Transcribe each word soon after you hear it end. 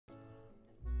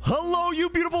Hello, you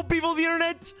beautiful people of the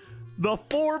internet. The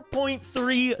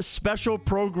 4.3 special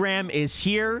program is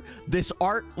here. This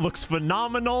art looks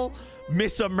phenomenal.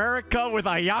 Miss America with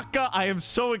Ayaka. I am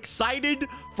so excited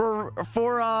for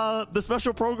the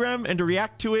special program and to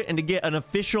react to it and to get an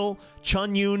official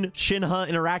Chunyun Shinha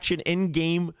interaction in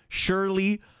game,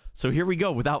 surely. So here we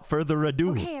go. Without further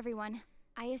ado. Okay, everyone.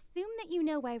 I assume that you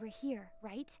know why we're here,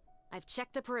 right? I've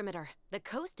checked the perimeter. The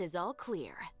coast is all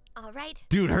clear. All right.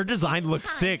 Dude, her design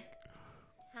looks sick.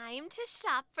 Time to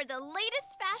shop for the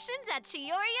latest fashions at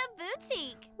Chioria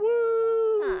Boutique.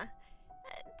 Woo! Huh.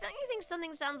 Don't you think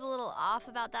something sounds a little off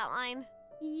about that line?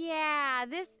 Yeah,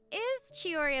 this is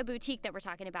Chioria Boutique that we're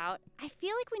talking about. I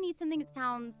feel like we need something that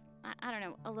sounds, I don't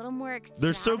know, a little more extravagant.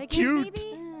 They're so cute.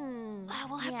 Maybe?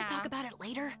 We'll have to talk about it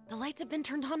later. The lights have been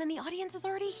turned on and the audience is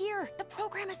already here. The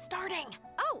program is starting.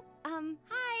 Oh,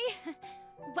 hi.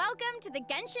 Welcome to the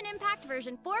Genshin Impact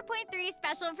version 4.3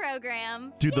 special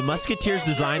program. Dude, the Musketeers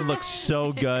design looks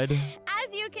so good.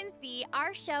 As you can see,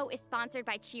 our show is sponsored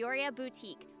by Chioria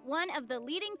Boutique, one of the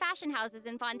leading fashion houses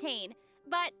in Fontaine.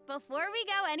 But before we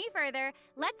go any further,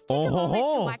 let's take a moment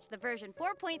to watch the version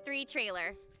 4.3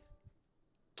 trailer.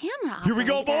 Camera Here we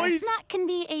go, operator. boys. That can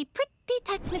be a pretty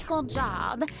technical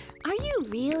job. Are you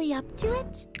really up to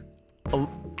it? Oh,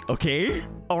 okay.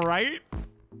 All right.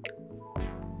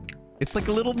 It's like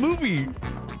a little movie.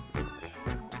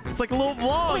 It's like a little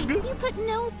vlog. Wait, you put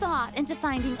no thought into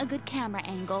finding a good camera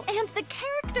angle, and the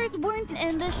characters weren't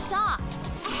in the shots.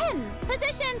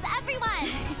 Positions, everyone!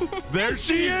 There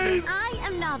she is! I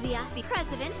am Navia, the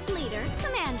president, leader,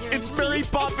 commander, It's Mary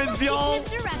Poppins, y'all!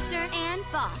 director, and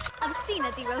boss of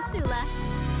Spina di Rosula.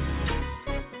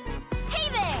 Hey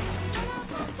there!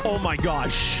 Oh my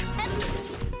gosh.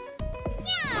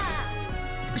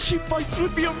 Yeah! She fights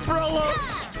with the umbrella.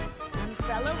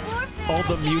 Umbrella warfare! Oh,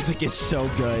 the music is so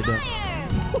good. Fire!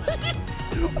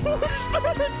 What's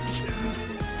that?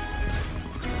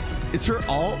 Is her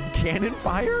alt cannon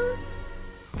fire?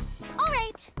 All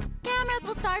right, cameras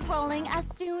will start rolling as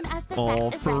soon as the Oh,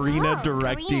 set is Farina ready.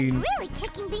 directing. Farina's really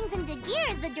kicking things into gear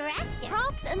as the director.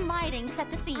 Props and lighting set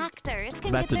the scene. Actors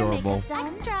can That's get their adorable. makeup done.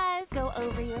 Extras, go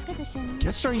over your position.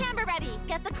 Yes, sir. Camera ready.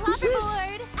 Get the Who's clock this?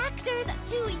 aboard. Actors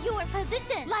to your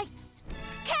position. Lights,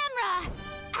 camera,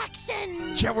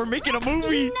 action. Chat, we're making a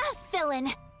movie. Enough,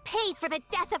 villain! Pay for the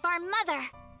death of our mother!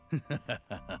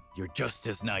 You're just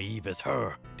as naive as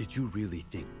her. Did you really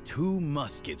think 2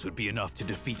 muskets would be enough to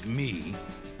defeat me?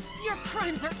 Your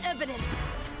crimes are evident.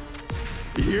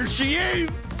 Here she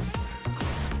is.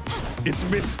 It's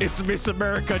Miss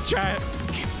America, chat.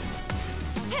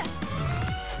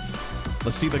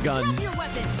 Let's see the gun. Your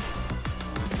weapons.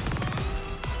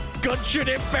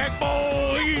 Genshin Impact,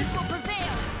 boys. Will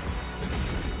prevail.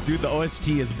 Dude, the OST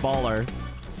is baller.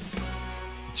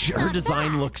 Her Not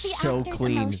design bad. looks the so actors'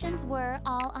 clean. Emotions were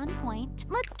all on point.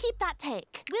 Let's keep that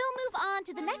take. We'll move on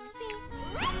to the next scene.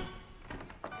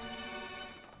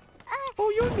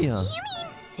 Oh, Yumiya.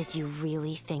 Did you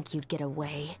really think you'd get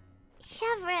away?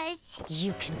 CHEVREUSE.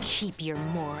 You can keep your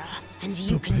Mora, and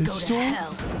you The can pistol? go to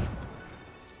hell.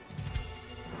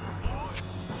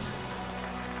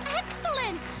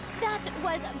 Excellent! That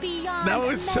was beyond That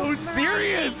was so mesmerizing.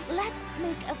 serious. Let's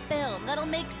make a film that'll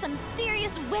make some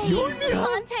serious waves Yumiya. in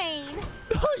Fontaine.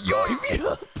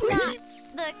 Yumiya, please.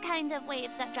 Not the kind of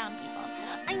waves that drown people.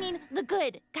 I mean, the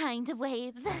good kind of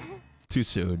waves. Too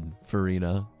soon,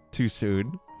 Farina. Too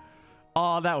soon.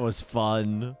 Oh, that was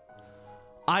fun.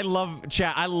 I love,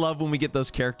 chat, I love when we get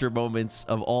those character moments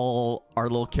of all our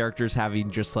little characters having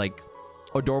just like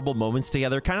adorable moments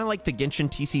together. Kind of like the Genshin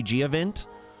TCG event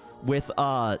with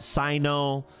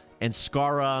Sino and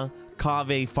Skara,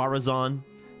 Kaveh, Farazan,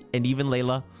 and even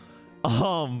Layla.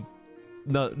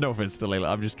 No offense to Layla,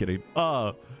 I'm just kidding.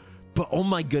 But oh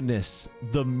my goodness,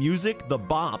 the music, the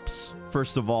bops,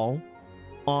 first of all,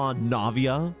 on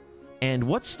Navia. And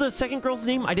what's the second girl's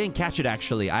name? I didn't catch it,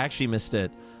 actually. I actually missed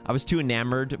it. I was too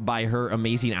enamored by her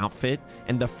amazing outfit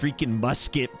and the freaking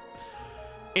musket.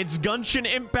 It's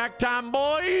Genshin Impact time,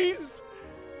 boys!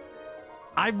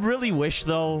 I really wish,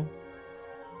 though,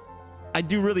 I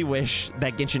do really wish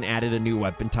that Genshin added a new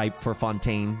weapon type for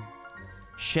Fontaine.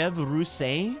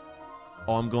 CHEVREUSE?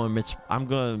 Oh, I'm going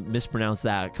to mispronounce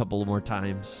that a couple more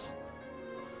times.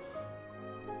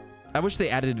 I wish they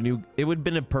added a new... It would have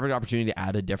been a perfect opportunity to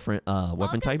add a different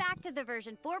weapon type. Welcome back to the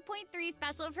version 4.3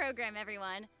 special program,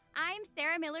 everyone. I'm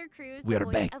Sarah Miller-Cruz, We the are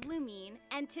voice back. of Lumine,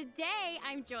 and today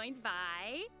I'm joined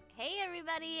by... Hey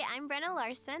everybody, I'm Brenna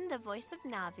Larson, the voice of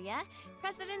Navia,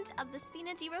 president of the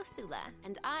Spina di Rosula.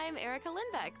 And I'm Erica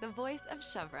Lindbeck, the voice of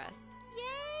CHEVREUSE.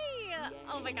 Yay!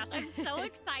 Oh my gosh, I'm so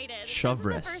excited.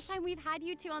 CHEVREUSE. This is the first time we've had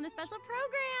you two on the special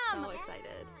program. So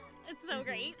excited. It's so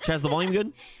great. Chaz, the volume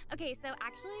good? Okay, so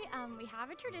actually, we have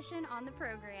a tradition on the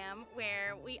program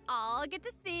where we all get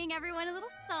to sing everyone a little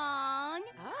song.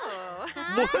 Oh.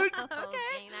 What?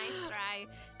 Okay, nice try.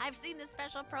 I've seen the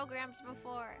special programs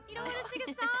before. You don't want to sing a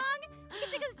song?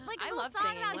 We can sing a, I little love song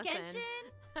singing, about listen. Genshin.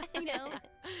 You know,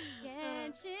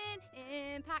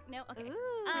 Genshin Impact. No, okay.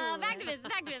 Ooh. Back to business.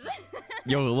 Back to business.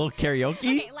 Yo, a little karaoke?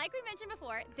 Okay, like we mentioned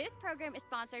before, this program is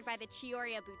sponsored by the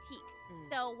CHEVREUSE boutique.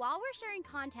 So while we're sharing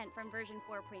content from version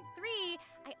 4.3,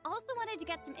 I also wanted to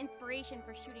get some inspiration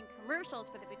for shooting commercials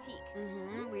for the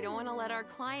boutique. We don't want to let our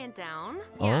client down.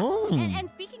 Yeah. Oh. And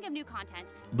speaking of new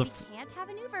content, The we can't have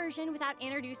a new version without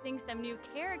introducing some new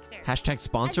characters. Hashtag As you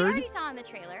sponsored? already saw in the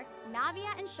trailer, Navia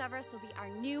and CHEVREUSE will be our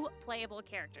new playable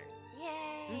characters.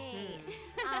 Yay!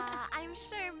 I'm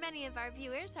sure many of our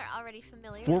viewers are already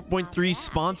familiar 4.3 with Navia,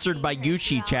 sponsored by seeing her Gucci,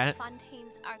 throughout chat.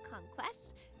 Fontaine's Archon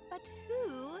quest, but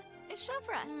who is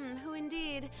CHEVREUSE? Who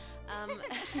indeed?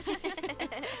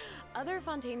 Other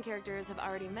Fontaine characters have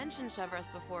already mentioned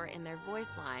CHEVREUSE before in their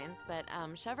voice lines, but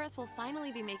CHEVREUSE will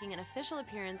finally be making an official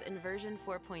appearance in version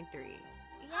 4.3.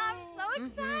 I'm so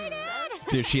excited!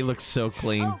 Dude, she looks so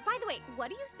clean. Oh, by the way, what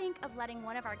do you think of letting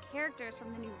one of our characters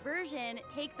from the new version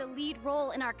take the lead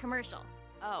role in our commercial?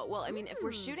 Oh, well, I mean, if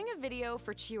we're shooting a video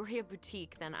for CHEVREUSE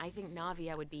Boutique, then I think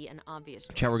Navia would be an obvious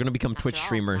choice. Chat, we're gonna become After Twitch all,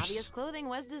 streamers. Navia's clothing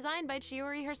was designed by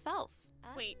CHEVREUSE herself.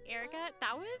 Wait, Erica,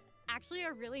 that was actually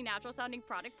a really natural sounding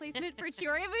product placement for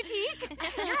CHEVREUSE Boutique.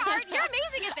 You're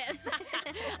amazing at this.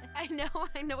 I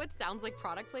know it sounds like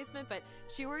product placement, but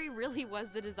CHEVREUSE really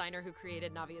was the designer who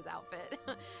created Navia's outfit.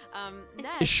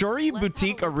 Next, Is CHEVREUSE let's have a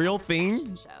Boutique a look real at her thing?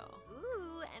 fashion show.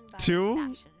 Ooh, and by Two?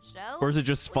 fashion show, Or is it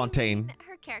just we Fontaine? mean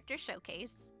her character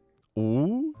showcase.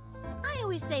 Ooh. I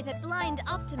always say that blind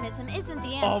optimism isn't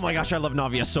the answer. Oh my gosh, I love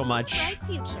Navia so To a much. bright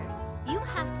future. You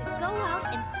have to go out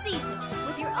and seize it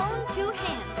with your own two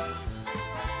hands.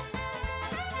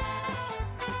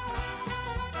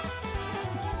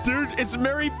 Dude, it's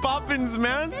Mary Poppins,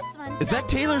 man. This one's Is that got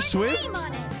Taylor your Swift? name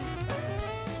on it.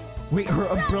 Wait, her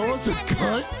umbrella's a Rubber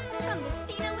cut? From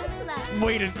Vespina with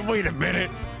love. Wait a minute.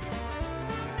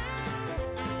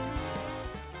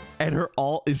 And her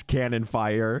alt is cannon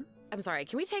fire. I'm sorry,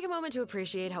 can we take a moment to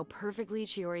appreciate how perfectly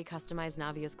CHEVREUSE customized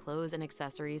Navia's clothes and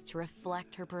accessories to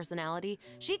reflect her personality?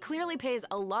 She clearly pays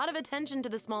a lot of attention to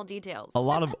the small details. A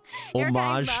lot of Erica, I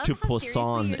homage love to how seriously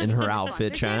Poisson you're in her taking the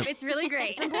outfit, sponsorship. chat. It's really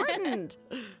great. It's important.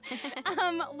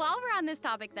 While we're on this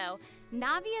topic, though,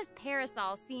 Navia's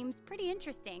parasol seems pretty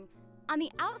interesting. On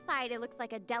the outside, it looks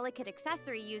like a delicate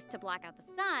accessory used to block out the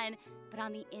sun, but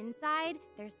on the inside,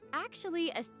 there's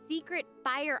actually a secret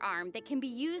firearm that can be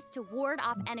used to ward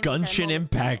off enemies. at a Genshin moment's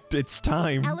Impact, notice. it's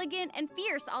time. Elegant and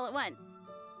fierce all at once.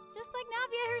 Just like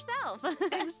Navia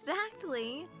herself.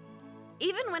 Exactly.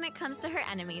 Even when it comes to her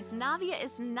enemies, Navia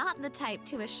is not the type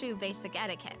to eschew basic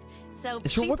etiquette. So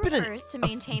Is her she weapon prefers to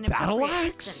maintain battle appropriate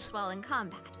axe? distance while in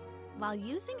combat. While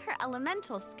using her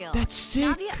elemental skill, That's sick.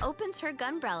 Navia opens her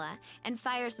gunbrella and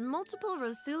fires multiple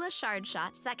Rosula shard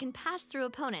shots that can pass through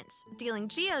opponents, dealing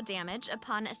geo damage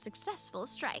upon a successful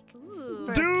strike. Ooh.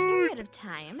 For a period of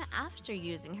time after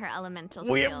using her elemental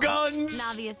We skill, have guns!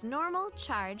 Navia's normal,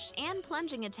 charged, and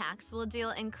plunging attacks will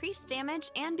deal increased damage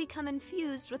and become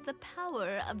infused with the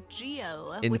power of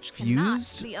Geo, which cannot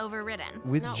Infused? be overridden.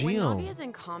 With Now, Geo. when Navia's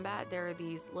in combat, there are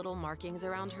these little markings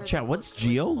around her. Chat, that what's look like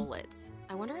Geo? bullets.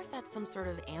 I wonder if that's some sort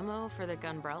of ammo for the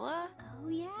gunbrella. Oh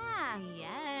yeah,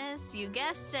 yes, you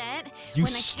guessed it. You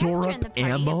when a store character in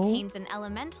the up party ammo? obtains an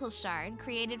elemental shard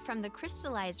created from the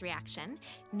crystallize reaction,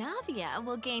 Navia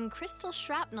will gain crystal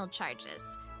shrapnel charges.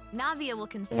 Navia will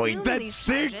consume that's these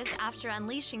sick! charges after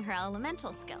unleashing her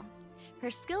elemental skill. Her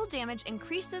skill damage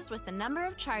increases with the number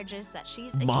of charges that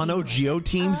she's Mono accumulated. Geo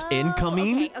teams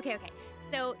incoming? Okay.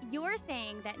 So you're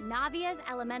saying that Navia's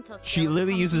elemental skill She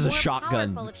literally becomes uses a more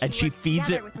shotgun, powerful if and she works feeds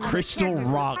together it with other crystal characters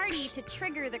in the rocks. party to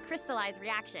trigger the crystallize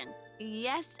reaction.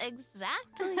 Yes,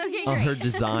 exactly. Okay, On great. her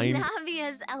design.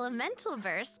 Navia's elemental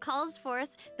burst calls forth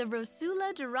the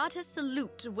Rosula Dorata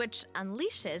Salute, which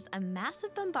unleashes a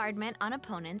massive bombardment on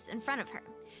opponents in front of her,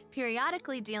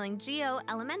 periodically dealing Geo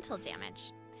elemental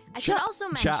damage. I should Chat- also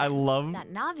mention chat, I love-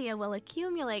 that Navia will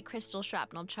accumulate crystal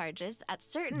shrapnel charges at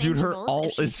certain Dude, her intervals ult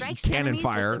if she is strikes cannon enemies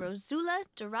fire. with the Rosula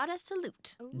Dorata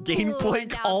Salute. Gain Ooh,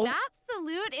 blank now ult. that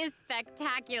salute is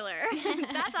spectacular.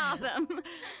 That's awesome.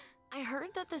 I heard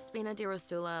that the Spina di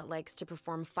Rosula likes to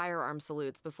perform firearm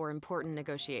salutes before important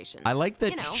negotiations. I like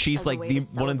that she's like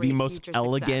one of the most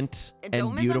elegant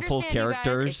and beautiful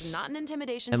characters. It's not an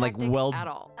intimidation and like tactic at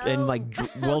all. and like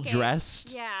well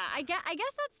dressed. Yeah, I guess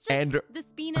that's just and the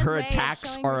Spina's her way of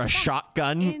attacks showing are a respect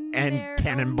shotgun and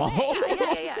cannonball.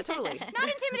 Yeah, totally. Not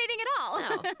intimidating at all.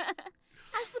 No.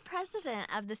 As the president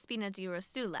of the Spina di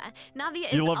Rosula, Navia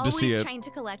is You love to see always it. trying to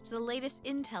collect the latest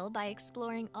intel by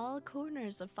exploring all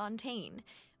corners of Fontaine.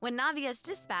 When Navia is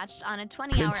dispatched on a 20-hour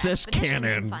Princess expedition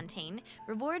Cannon. in Fontaine,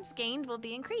 rewards gained will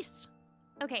be increased.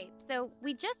 Okay, so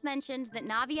we just mentioned that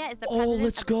Navia is the Oh, president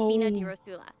let's of the go. Spina di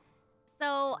Rosula.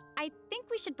 So I think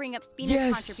we should bring up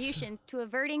Spina's contributions to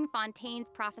averting Fontaine's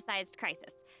prophesized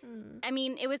crisis. I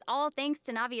mean, it was all thanks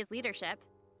to Navia's leadership.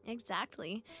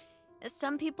 Exactly.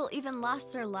 Some people even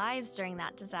lost their lives during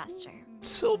that disaster.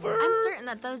 Silver. I'm certain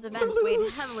that those events weighed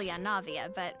heavily on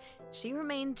Navia, but she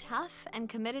remained tough and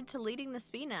committed to leading the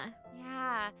Spina.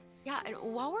 Yeah. Yeah, and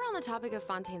while we're on the topic of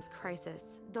Fontaine's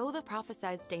crisis, though the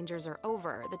prophesized dangers are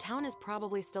over, the town is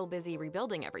probably still busy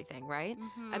rebuilding everything, right?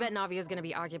 I bet Navia's gonna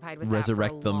be occupied with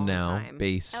Resurrect that for a them long now, time.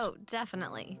 based. Oh,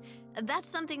 definitely. That's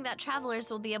something that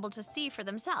travelers will be able to see for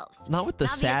themselves. Not with the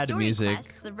Navia's sad story music.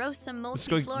 Quest, the Rosa It's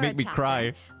going to Multiflora make me chapter,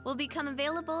 cry. will become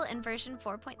available in version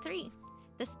 4.3.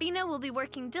 The Spina will be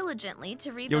working diligently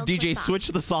to rebuild Yo, DJ, Plaisance. switch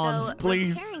the songs, Though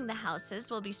please. repairing the houses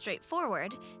will be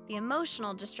straightforward, the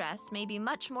emotional distress may be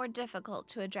much more difficult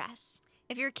to address.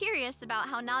 If you're curious about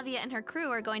how Navia and her crew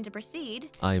are going to proceed,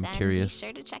 I am then curious. be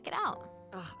sure to check it out.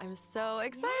 Oh, I'm so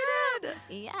excited.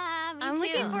 Yeah, me I'm too.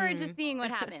 looking forward to seeing what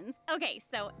happens. Okay,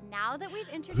 so now that we've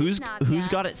introduced Navia, Who's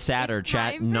got it sadder, it's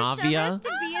chat? time for Navia Chevreuse to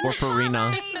be in or the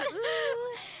Farina? spotlight.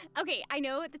 Okay, I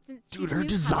know that since she's Dude, a her newcomer,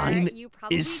 design you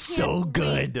probably is so can't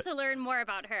good. wait to learn more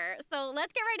about her. So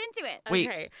let's get right into it. Wait,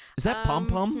 Okay. is that Pom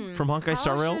Pom from Honkai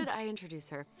Star How Rail? should I introduce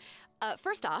her?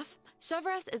 First off,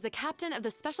 Chevreuse is the captain of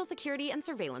the Special Security and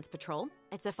Surveillance Patrol.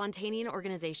 It's a Fontanian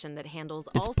organization that handles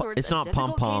all sorts it's of not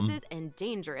difficult Pom-Pom. cases and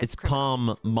dangerous It's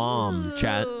criminals. Pom Mom,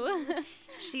 chat.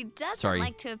 She doesn't Sorry.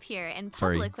 like to appear in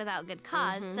Sorry. public without good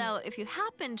because so if you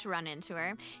happen to run into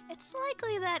her, it's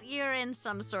likely that you're in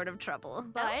some sort of trouble.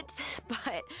 But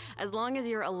as long as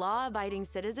you're a law-abiding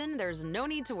citizen, there's no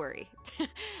need to worry.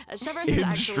 Chevreuse is In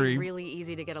actually stream. really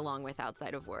easy to get along with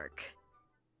outside of work.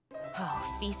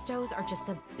 Oh, Feastos are just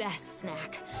the best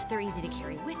snack. They're easy to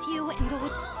carry with you and go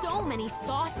with so many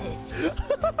sauces.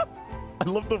 I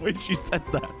love the way she said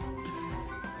that.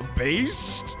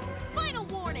 Based? Final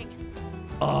warning.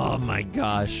 Oh my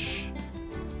gosh.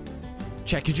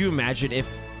 Chat, could you imagine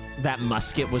if that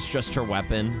musket was just her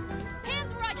weapon?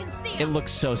 Hands where I can see It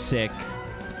looks so sick.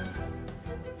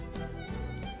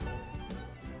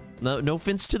 No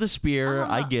offense to the spear.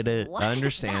 I get it. What? I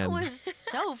understand. That was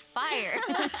so fire.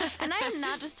 And I am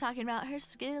not just talking about her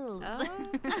skills.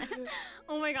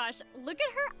 Oh my gosh, look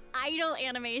at her idol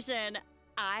animation.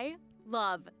 I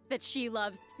love that she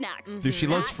loves snacks. Dude, she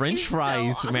loves That French is so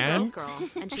fries, awesome. man. Girl,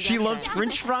 and She gets loves it.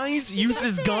 French fries,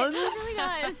 uses guns. She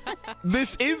does.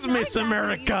 This is Not Miss exactly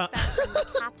America. what you expect from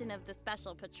the captain of the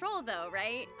special patrol, though,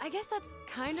 right? I guess that's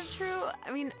kind of true.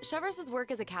 I mean, Chevreuse's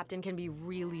work as a captain can be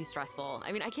really stressful.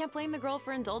 I mean, I can't blame the girl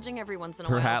for indulging every once in a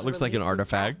Her while. hat to looks like an relieve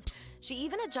some artifact. stress. She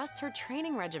even adjusts her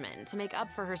training regimen to make up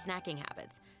for her snacking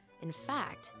habits. In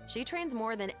fact, she trains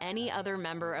more than any other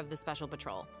member of the special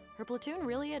patrol. Her platoon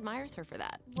really admires her for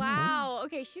that. Wow.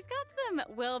 Okay, she's got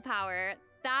some willpower.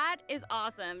 That is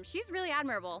awesome. She's really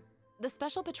admirable. The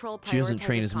Special Patrol prioritizes She doesn't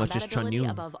train as much as combat ability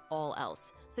Chun-Yu. above all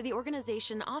else, so the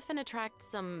organization often attracts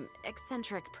some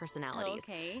eccentric personalities.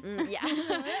 Okay. Yeah.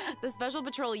 The Special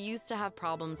Patrol used to have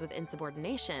problems with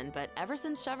insubordination, but ever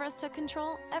since Chevreuse took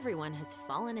control, everyone has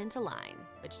fallen into line,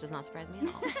 which does not surprise me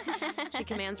at all. She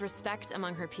commands respect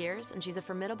among her peers, and she's a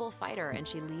formidable fighter, and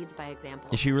she leads by example.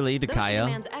 Is she related to Though she Kaya?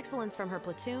 demands excellence from her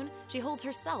platoon, she holds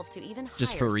herself to even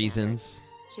Just higher for standards. reasons.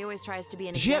 She always tries to be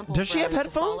an Does she have- example does for she have others to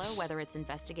follow, headphones? whether it's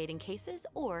investigating cases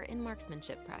or in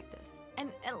marksmanship practice. And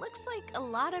it looks like a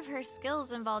lot of her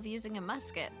skills involve using a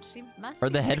musket. She must Are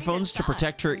be the a pretty good headphones to shot.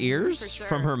 protect her ears for sure.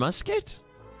 from her musket?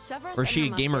 Chevreuse Or is she and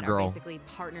a her gamer musket girl? Are basically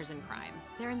partners in crime.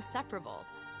 They're inseparable.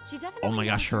 She definitely Oh my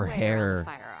knows gosh, her way around hair the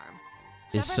firearm.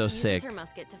 is so Chevreuse sick. uses her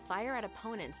musket to fire at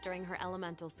opponents during her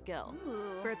elemental skill.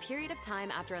 For a period of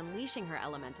time after unleashing her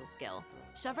elemental skill,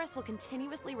 Chevreuse will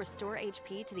continuously restore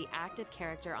HP to the active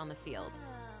character on the field.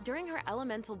 During her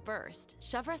elemental burst,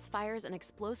 Chevreuse fires an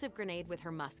explosive grenade with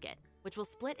her musket, which will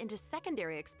split into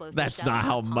secondary explosive That's shells not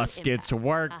how upon muskets impact.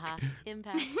 work.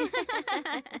 Impact.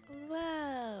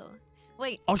 Whoa.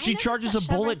 Wait. Oh, I she noticed charges that a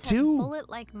bullet Chevreuse has too.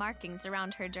 bullet-like markings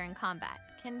around her during combat.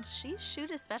 Can she shoot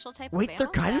a special type Wait, of they're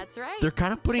ammo? kind of That's right. they're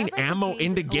kind of putting Chevreuse ammo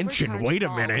obtains into an Genshin. overcharged Wait a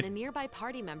ball when minute. a nearby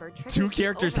party member triggers Two the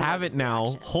characters have it overloaded now.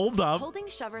 reaction. Hold up. Holding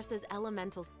Chevreuse's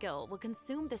elemental skill will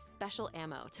consume this special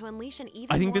ammo to unleash an even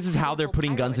I think more this is how they're powerful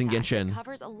putting pyro guns in attack that Genshin.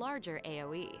 covers a larger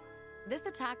AoE. This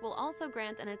attack will also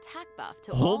grant an attack buff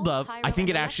to Hold all up. pyro I think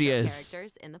and it actually electro is.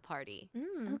 characters in the party.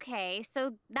 Okay,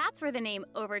 so that's where the name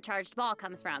Overcharged Ball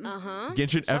comes from.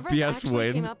 Genshin Chevreuse FPS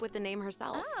actually came win. up with the name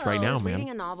herself. Right She now, was man.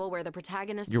 reading a novel where the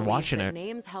protagonist You're believed watching that it.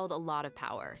 names held a lot of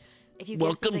power. If you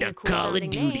Welcome give something to a cool Call of sounding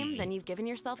Duty. name, then you've given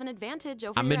yourself an advantage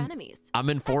over I'm your in- enemies.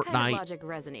 I'm in That kind of Fortnite. logic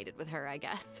resonated with her, I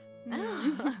guess.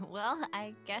 Well,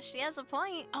 I guess she has a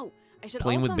point. Oh, I should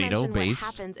Playing also with Beto mention based. what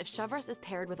happens if Chevreuse is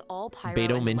paired with all pyro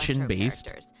Beto and mention electro based.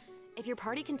 characters. If your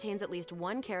party contains at least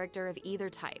one character of either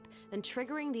type, then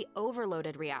triggering the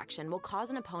overloaded reaction will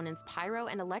cause an opponent's pyro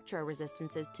and electro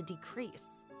resistances to decrease.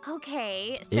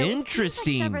 Okay, so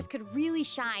Interesting. it seems like Chevreuse could really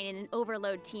shine in an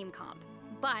overload team comp.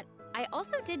 But I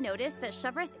also did notice that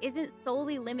Chevreuse isn't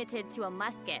solely limited to a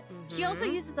musket. She also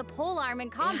uses a polearm in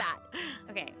combat.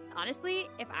 Okay, honestly,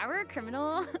 if I were a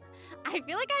criminal, I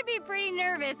feel like I'd be pretty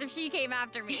nervous if she came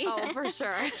after me. Oh, for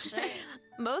sure.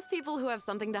 Most people who have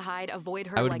something to hide avoid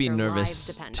her I would like be their nervous, lives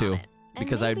depend too, on it. And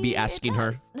because I'd be maybe it asking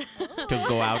her does. to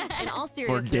go out In all for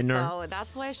seriousness, dinner. though,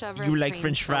 that's why Chevreuse You like trains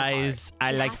French so hard. fries?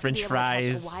 I She like has to French be able to catch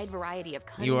fries. a wide variety of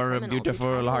cunning You are a criminals who try beautiful,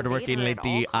 to evade hardworking her at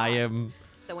all lady. I costs. am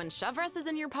So when Chevreuse is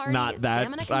in your party, not that.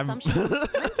 stamina I'm consumption from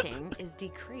sprinting is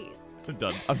decreased.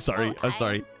 done. I'm sorry. Well, I'm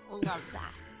sorry. I love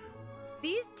that.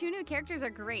 These two new characters are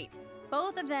great.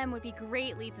 Both of them would be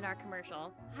great leads in our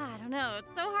commercial. I don't know, it's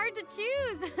so hard to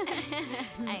choose.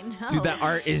 I know. Dude, that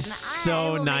art is And I so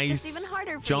will make nice. this even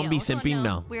harder for Don't you. be simping.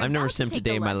 No, We're I've never about to simped a take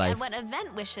day in my look life. At what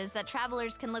event wishes that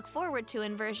travelers can look forward to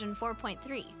in version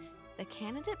 4.3. The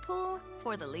candidate pool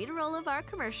for the lead role of our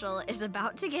commercial is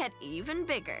about to get even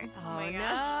bigger. Oh my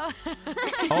no.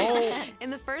 Oh. In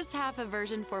the first half of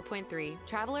version 4.3,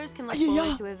 travelers can look Ayaya.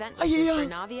 forward to event wishes for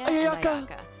Navia and Ayaka.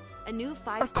 Ayaka. A new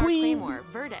 5-star queen. Claymore,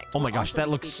 Verdict, Oh my will gosh, also that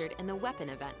be looks- featured in the weapon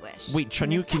event wish. Wait, In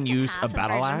Chunyu the can second use half a of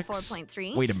battle version axe?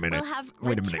 4.3, Wait a minute. We'll have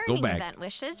Wait a minute. Go returning back. event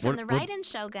wishes What- from the what- Raiden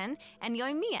Shogun and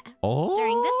Yoimiya. Oh,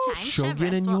 During this time, Shogun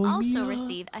Chevreuse and will also Yoimiya.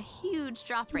 receive a huge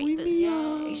drop rate boost.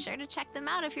 Yoimiya. Be sure to check them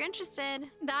out if you're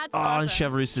interested. That's Oh, awesome. and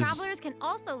Chevreuse is Travelers can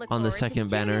also look on the forward second to two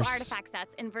banners. new artifact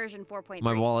sets in version 4.3.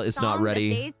 My wallet is not Songs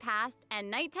ready. Of Days Past and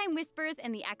Nighttime Whispers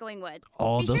in the Echoing Woods.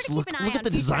 Oh, Be sure those to keep look an eye at on the future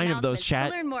design of those, announcements chat.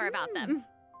 to learn more about them.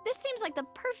 This seems like the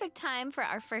perfect time for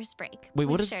our first break. Wait,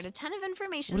 what We've is- shared a ton of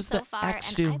information what does so the far, axe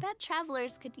and do? I bet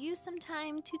travelers could use some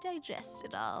time to digest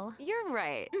it all. You're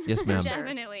right. Yes, ma'am.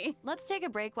 Definitely. Let's take a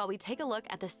break while we take a look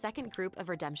at the second group of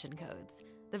redemption codes.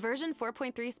 The version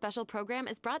 4.3 special program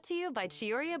is brought to you by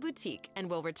Chiyoria Boutique and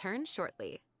will return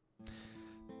shortly.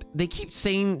 They keep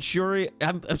saying Shiori.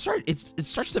 I'm sorry. It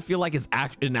starts to feel like it's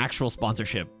an actual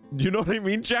sponsorship. You know what I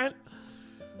mean, chat?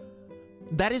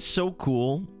 That is so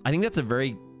cool. I think that's a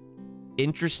very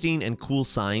interesting and cool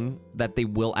sign that they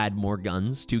will add more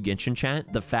guns to Genshin,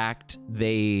 chat. The fact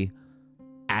they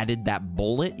added that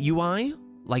bullet UI,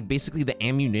 like basically the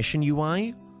ammunition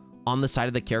UI on the side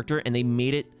of the character, and they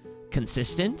made it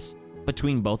consistent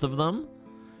between both of them.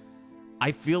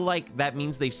 I feel like that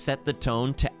means they've set the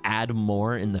tone to add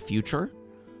more in the future,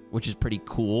 which is pretty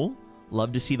cool.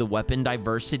 Love to see the weapon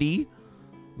diversity.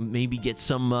 Maybe get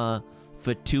some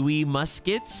Fatui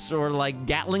muskets or like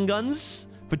Gatling guns.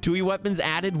 Fatui weapons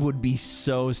added would be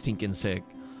so stinking sick.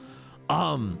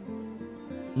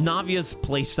 Navia's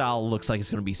playstyle looks like it's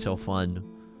gonna be so fun.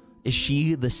 Is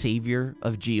she the savior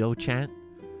of Geo, chat?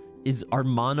 Is our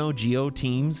mono Geo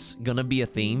teams gonna be a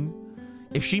thing?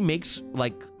 If she makes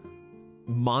like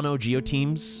mono Geo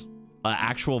teams an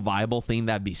actual viable thing,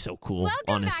 that'd be so cool. Welcome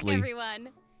honestly. back, everyone.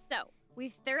 So,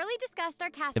 we've thoroughly discussed our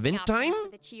casting Event options time?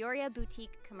 for the Chiyoria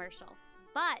Boutique commercial.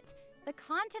 But the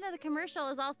content of the commercial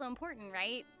is also important,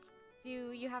 right?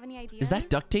 Do you have any ideas? Is that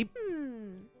duct tape?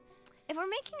 If we're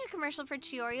making a commercial for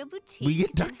Chiyoria Boutique, We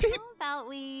get duct then tape? how about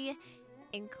we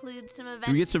include some events?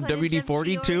 Do we get some footage of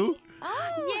WD-40 too?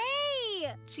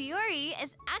 Yay! Chiori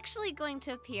is actually going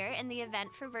to appear in the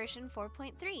event for version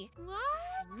 4.3. What?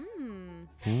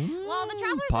 Well, Well, the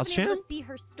travelers Pause will be able chat? to see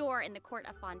her store in the court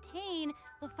of Fontaine.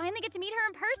 They'll finally get to meet her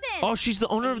in person. Oh, she's the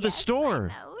owner of the Yes,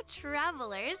 store. I know.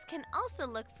 Travelers can also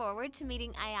look forward to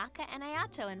meeting Ayaka and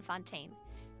Ayato in Fontaine.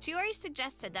 Chiori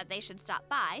suggested that they should stop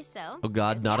by, so... Oh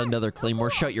God, not another Claymore.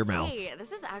 Shut your mouth. Hey,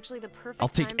 this is actually the perfect I'll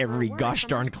take time for a every word gosh from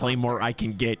darn our Claymore sponsor. I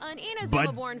can get. An Bud.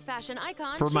 Inazuma-born fashion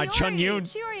icon, For my Chiori. Chunyun.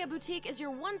 Chiyoria Boutique is your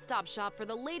one-stop shop for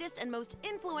the latest and most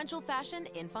influential fashion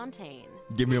in Fontaine.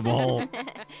 Give me a ball.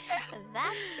 That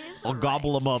That is I'll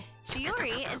gobble them up.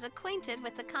 Chiori is acquainted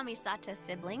with the Kamisato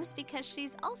siblings because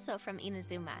she's also from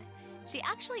Inazuma. She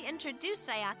actually introduced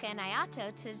Ayaka and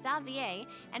Ayato to Xavier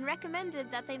and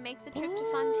recommended that they make the trip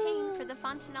to Fontaine for the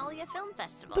Fontinalia Film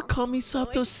Festival. The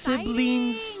Kamisato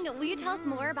siblings Will you tell us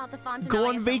more about the Fontinalia go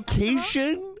on Film Festival?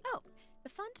 vacation? Oh, the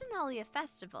Fontinalia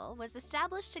Festival was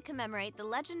established to commemorate the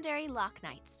legendary Loch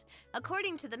Knights.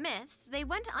 According to the myths, they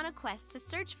went on a quest to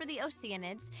search for the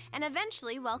Oceanids and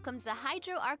eventually welcomed the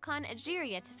Hydro Archon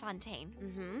Egeria to Fontaine.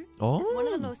 Oh. It's one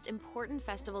of the most important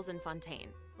festivals in Fontaine.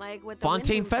 Like with the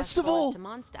Fontaine Windbloom Festival is to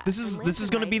Mondstadt, This is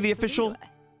going to be the official.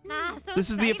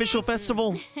 This is the official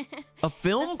festival. A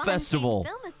film the festival.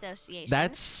 Fontaine Film Association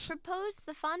That's proposed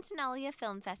the Fontinalia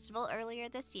Film Festival earlier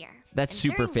this year. That's And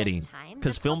super during this fitting time,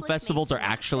 because the film public may festivals are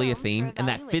select actually a films thing, for and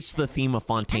that fits the evaluation. theme of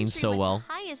Fontaine Entry so with well.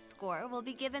 The highest score will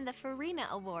be given the Farina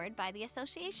Award by the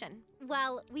association.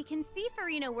 Well, we can see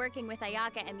Farina working with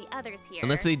Ayaka and the others here.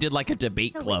 Unless they did like a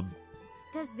debate So club. wait,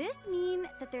 does this mean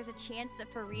that there's a chance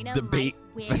that Farina Debate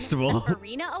might win festival. the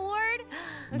Farina Award?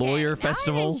 Lawyer now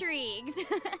festival. I'm intrigued.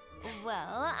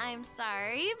 Well, I'm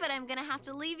sorry, but I'm gonna have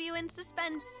to leave you in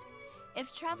suspense.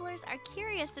 If travelers are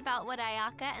curious about what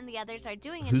Ayaka and the others are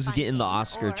doing in Who's getting the Fontaine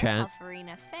Oscar, or chat? how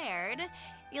Farina fared,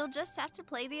 you'll just have to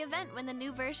play the event when the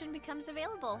new version becomes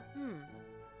available.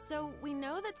 So we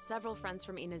know that several friends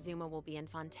from Inazuma will be in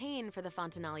Fontaine for the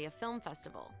Fontinalia Film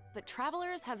Festival, but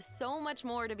travelers have so much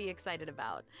more to be excited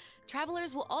about.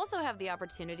 Travelers will also have the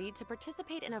opportunity to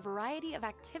participate in a variety of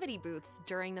activity booths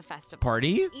during the festival.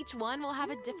 Party? Each one will have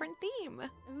a different theme.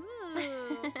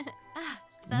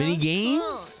 So Mini cool.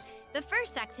 games? The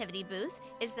first activity booth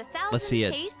is the Let's see 1,000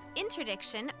 it. pace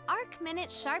interdiction arc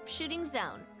minute sharpshooting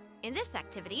zone. In this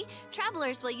activity,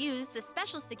 travelers will use the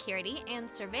special security and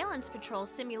surveillance patrol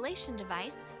simulation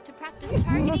device to practice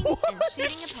targeting and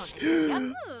shooting opponents.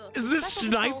 Yep. Is this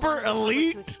Special Patrol Sniper wanted the public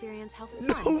Elite? to experience how fun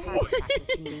No target way. practice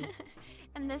can be.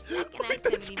 And the second Wait,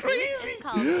 that's activity booth is crazy.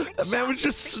 called Trick That man Shot was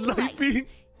just with Freaky sniping. Lights.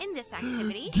 In this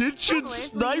activity, Genshin travelers will use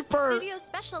the Sniper. studio's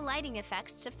special lighting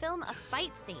effects to film a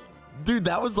fight scene. Dude,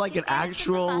 that was like an Prepare for the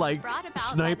actual fuss like brought about by the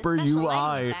sniper special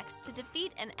lighting UI. effects to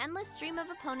defeat an endless stream of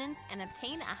opponents and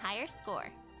obtain a higher score.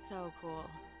 So cool.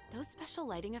 Those special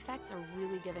lighting effects are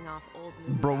really giving off old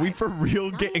movie Bro, we vibes. for real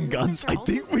Nami's getting guns? movements are I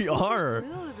think also we super are.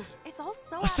 smooth. It's all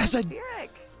so Assassin.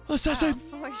 atmospheric. Assassin.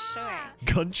 For sure.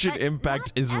 Genshin But Impact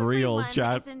not is real, everyone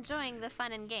chat. is enjoying the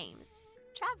fun and games.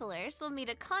 Travelers will meet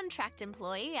a contract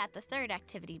employee at the third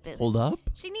activity booth. Hold up.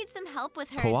 She needs some help with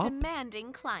her Co-op?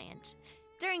 demanding client.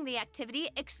 During the activity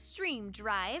Extreme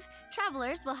Drive,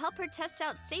 travelers will help her test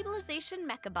out stabilization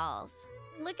mecha balls.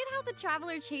 Look at how the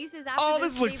traveler chases after Oh, the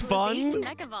this looks fun. stabilization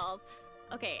mecha balls.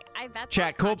 Okay, I bet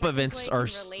Chat, that co-op contract events employee are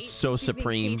can relate. so She's being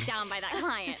supreme. chased down by that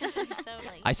client.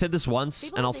 Totally. I said this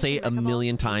once, and I'll say it a Stabilization mecha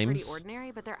million balls seem pretty times.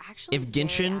 ordinary, but they're actually If very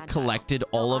Genshin agile. collected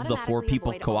They'll all of the 4 automatically people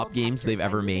avoid co-op all games testers they've by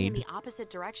ever moving in made the opposite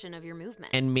direction of your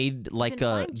movement. and made like can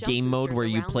a find jump game mode boosters where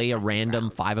you around the play a testing random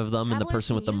grounds. 5 of them and the Travelers person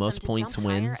can with the use most them to points jump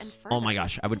higher and wins. Oh my further,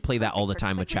 gosh, I which would is play that all the perfect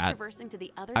time for with quickly chat. traversing to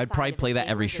the other I'd side probably of play the that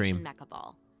every stabilization stream. mecha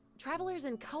ball. Travelers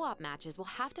in co-op matches will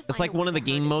have to It's find like a one way of the to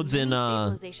game herd as modes in, many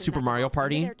stabilization Super mecha Mario balls into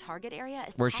Party, their target area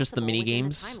as where it's just the possible mini within the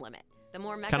games. time limit. The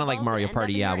more mecha Kinda like balls Mario that end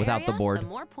Party, up in yeah, your without the area, board. The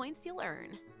more points you'll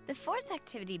earn. The fourth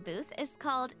activity booth is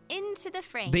called Into the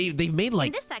Frame. They've made like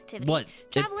In this activity, what,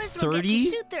 travelers will get to 30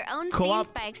 shoot their own co-op-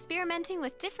 scenes by experimenting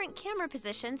with different camera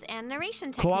positions and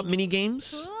narration techniques. co-op mini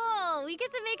games, Cool, we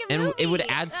get to make a and movie. it would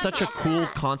add That's such a awesome. cool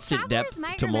constant Travelers depth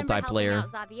might to remember multiplayer.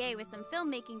 helping out Xavier with some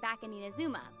filmmaking back in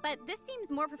Inazuma, but this seems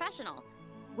more professional.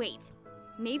 Wait,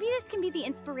 maybe this can be the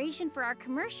inspiration for our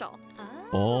commercial.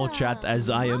 Oh, chat, as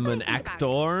I am an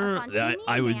actor,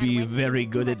 I would be very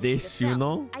good at this, you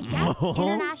know? I guess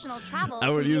international travel. I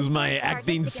can would be a use source my of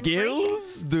acting artistic inspiration.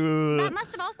 skills, do That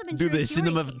must have also been do true the of Chiori's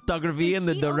case. cinematography and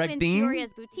the She opened directing.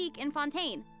 Chioria's boutique in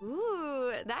Fontaine.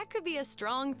 Ooh, that could be a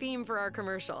strong theme for our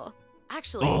commercial.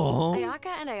 Actually, Oh. Ayaka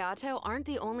and Ayato aren't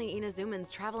the only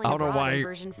Inazumans traveling I don't know abroad in why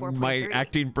version 4.3. my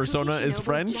acting persona Kuki is Shinobu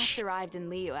French. just arrived in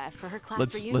Liyue for her class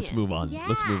Let's reunion. move on. Yeah,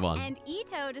 Let's move on. and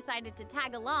Ito decided to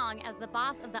tag along as the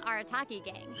boss of the Arataki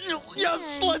gang.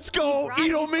 Yes, And let's he go. brought Ito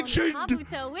his own mentioned.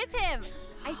 Kabuto with him.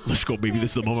 I Let's go, think baby. he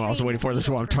This is the plans moment I was to waiting for. This is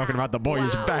what I'm train talking about. The boy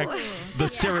is Wow. back. The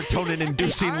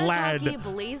serotonin-inducing The lad. Arataki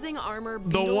Blazing Armor The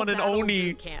Beetle one and Battle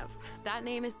only. Boot Camp. That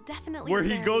name is definitely Where he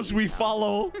very goes, we Ito.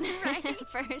 follow. Right,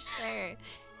 for sure.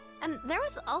 And there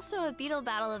was also a beetle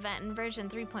battle event in version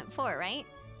 3.4, right?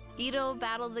 Ito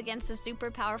battles against a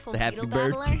super powerful Happy beetle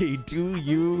battler. birthday to His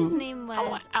you. name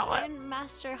was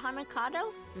Grandmaster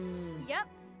Hanakado. Yep.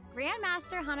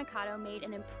 Grandmaster Hanakato made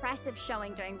an impressive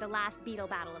showing during the last Beetle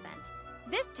Battle event.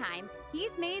 This time,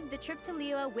 he's made the trip to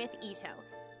Liyue with Ito.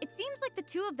 It seems like the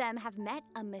two of them have met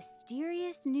a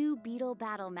mysterious new beetle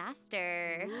battle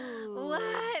master. Ooh. What?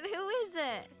 Who is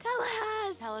it? Tell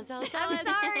us. Tell us, tell us, I'm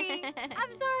sorry.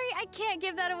 I'm sorry. I can't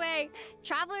give that away.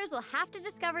 Travelers will have to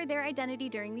discover their identity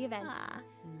during the event.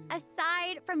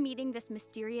 Aside from meeting this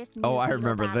mysterious new I beetle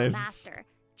remember battle this. master,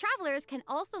 travelers can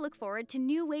also look forward to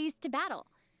new ways to battle.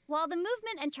 While the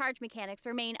movement and charge mechanics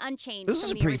remain unchanged This from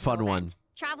is a the pretty original fun one. event,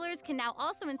 travelers can now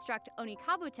also instruct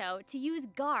Onikabuto to use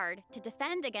Guard to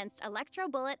defend against Electro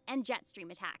Bullet and Jet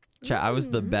Stream attacks. Chat, I was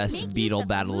the best Make use beetle of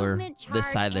battler movement, this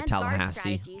charge, side of the and guard Tallahassee.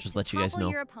 strategies Just to let you guys topple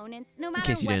know. your opponents, no matter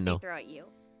case you what didn't they know. throw at you.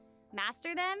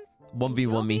 Master them, 1v1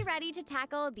 you'll me. be ready to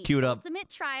tackle the Queued up. ultimate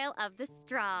trial of the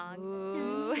strong.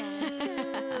 Ooh.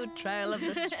 Ooh, trial of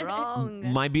the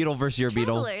strong. My beetle versus your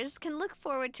beetle. Travelers can look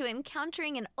forward to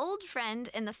encountering an old friend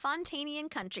in the Fontanian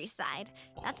countryside.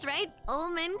 That's right,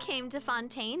 Ullman came to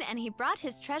Fontaine and he brought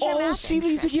his treasure map and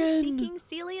Seely's again. treasure-seeking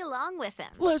Seely along with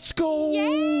him. Let's go.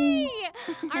 Yay!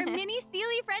 Our mini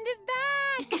Seely friend is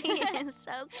back!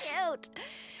 So cute.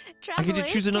 I get to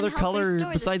choose Travelers another can help color restore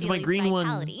the besides my Seely's green one.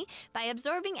 vitality by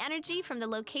absorbing energy from the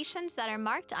locations that are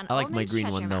marked on I like my Ullman's green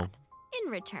treasure one, though. map.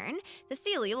 In return, the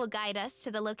Seely will guide us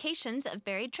to the locations of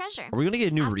buried treasure. Are we gonna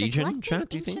get a new After region, collecting chat,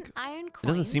 do you ancient think? Iron It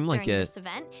doesn't seem coins like during it. This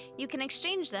event, you can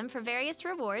exchange them for various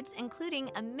rewards,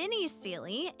 including a mini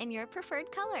Seely in your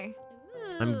preferred color.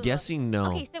 I'm guessing no.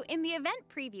 Okay, so in the event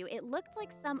preview, it looked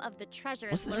like some of the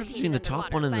treasures What's the difference located between the top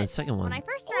underwater, one and the but second one? When I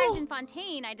first arrived in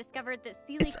Fontaine, I discovered that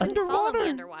Seely It's couldn't follow underwater. me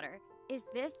underwater. Is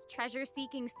this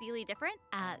treasure-seeking Seely different?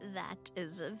 That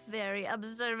is very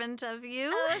observant of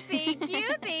you. Oh, thank you,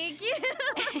 thank you.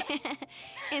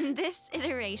 In this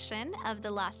iteration of the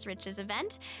Lost Riches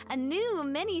event, a new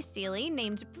mini Seely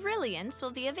named Brilliance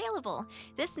will be available.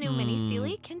 This new mini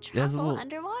Seely can There's a travel little-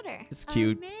 underwater. It's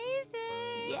cute.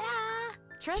 Amazing. Yeah.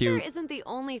 Treasure Cute. isn't the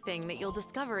only thing that you'll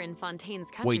discover in Fontaine's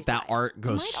countryside. Wait, that art You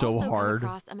goes might so also hard. Come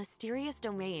across a mysterious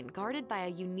domain guarded by a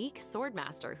unique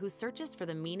swordmaster who searches for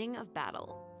the meaning of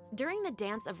battle. During the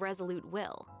Dance of Resolute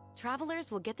Will, travelers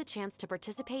will get the chance to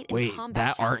participate in Wait,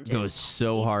 combat that art challenges. goes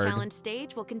so Each hard. challenge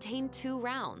stage will contain 2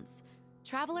 rounds.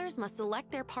 Travelers must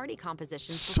select their party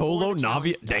compositions Solo before the challenge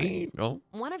Navia. Dang. starts.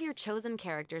 Oh. One of your chosen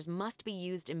characters must be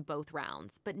used in both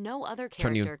rounds, but no other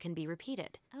Turn you. character can be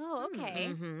repeated. Oh, okay.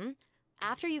 Mm-hmm.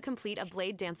 After you complete a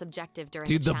blade dance objective during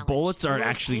Dude, the the challenge, bullets are you will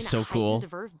actually obtain a so cool. heightened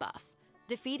verve buff.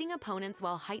 Defeating opponents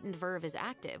while heightened verve is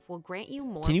active will grant you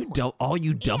more Can you points.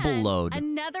 you double And load?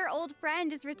 Another old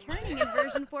friend is returning in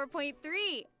version 4.3.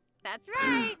 That's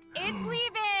right, it's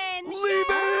Lieben.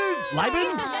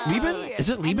 Lieben? Is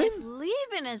it And Lieben? if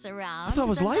Lieben is around, I thought it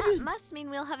was then Lieben. that must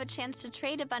mean we'll have a chance to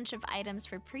trade a bunch of items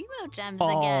for Primo Gems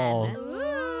Oh. again.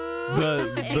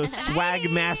 The Swag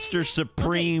Master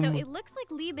Supreme. Okay, so it looks like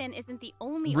Lieben isn't the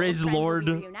only Riz old friend Lord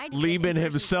we'll be reunited with Lieben in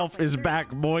version himself is 4.3. back,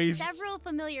 boys. Several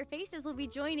familiar faces will be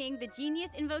joining the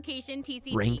Genius Invocation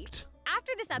TCG. Ranked.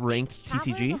 After this update, Ranked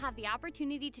travelers TCG? will have the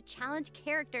opportunity to challenge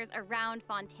characters around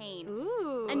Fontaine.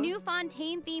 Ooh. A new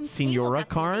Fontaine-themed Signora table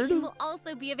card? customization will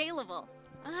also be available.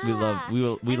 We love Ah, we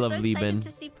I'm love so Lieben. excited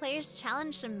to see players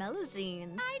challenge some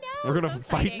Melazines. I know. We're gonna so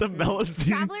fight the exciting. Melazines.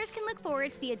 Travelers can look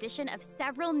forward to the addition of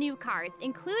several new cards,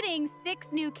 including 6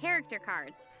 new character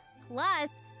cards, plus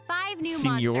 5 new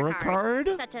Signora monster cards,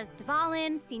 card? such as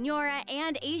Dvalin, Signora,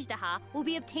 and Ajdaha, will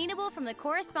be obtainable from the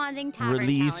corresponding tavern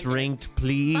Release challenges. ranked,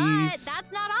 please. But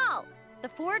that's not all. The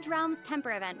Forge Realms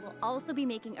Temper event will also be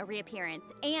making a reappearance,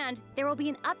 and there will be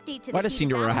an update to the Why does Heat of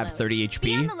Signora Battle have mode. 30 Be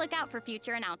HP? on the lookout for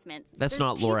future announcements. That's There's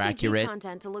not lore TCG accurate.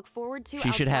 content to look forward to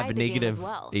She should have outside the game negative as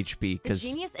well. HP The because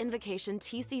Genius Invocation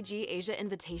TCG Asia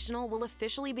Invitational will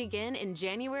officially begin in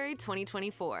January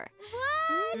 2024.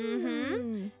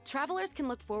 Mm-hmm. Travelers can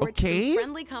look forward to Okay. some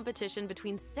friendly competition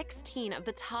between 16 of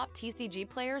the top TCG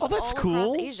players Oh, that's all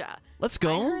cool. across Asia. let's I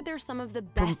go. heard there's some of the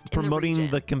best Promoting in the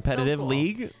region. the competitive So cool.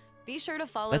 league. Be sure to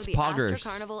follow That's the poggers.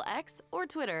 Astro Carnival X or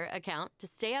Twitter account to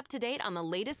stay up to date on the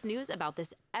latest news about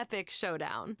this epic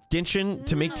showdown. Genshin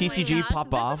to make Oh my TCG gosh, pop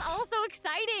this off. is also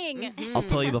exciting. I'll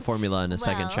tell you the formula in a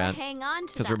second, well, chat. hang on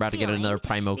to 'cause we're that about to get feeling, another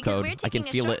Primo because code. We're I can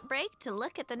taking feel a short it. break to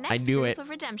look at the next knew group it. of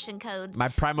redemption codes. My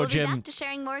Primo we'll be Gem back to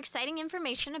sharing more exciting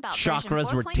information about chakras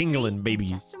version were 4.3 tingling, baby.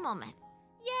 in just a moment.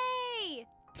 Yay!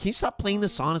 Can you stop playing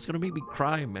this song? It's gonna make me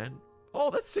cry, man. Oh,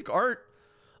 that's sick art.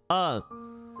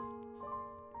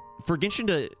 For Genshin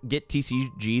to get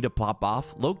TCG to pop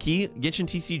off, low key, Genshin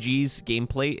TCG's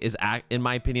gameplay is, in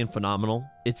my opinion, phenomenal.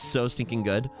 It's so stinking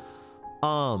good.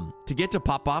 To get to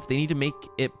pop off, they need to make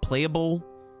it playable,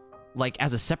 like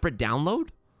as a separate download,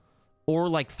 or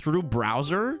like through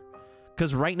browser.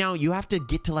 Because right now you have to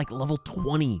get to like level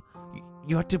 20.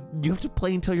 You have to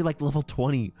play until you're like level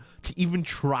 20 to even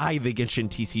try the Genshin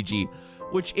TCG,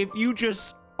 which if you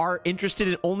just are interested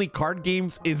in only card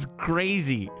games is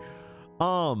crazy.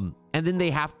 And then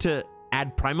they have to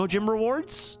add Primogem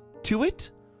rewards to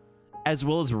it, as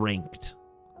well as ranked.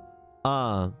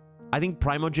 I think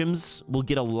Primogems will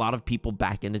get a lot of people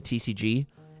back into TCG,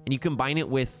 and you combine it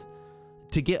with,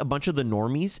 to get a bunch of the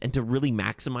normies and to really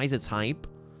maximize its hype,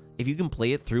 if you can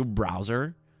play it through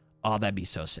browser, oh, that'd be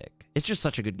so sick. It's just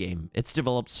such a good game. It's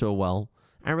developed so well.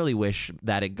 I really wish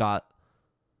that it got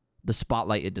the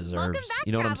spotlight it deserves. Welcome back,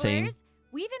 you know what I'm saying? travelers.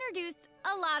 We've introduced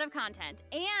a lot of content,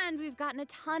 and we've gotten a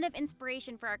ton of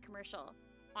inspiration for our commercial.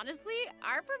 Honestly,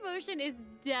 our promotion is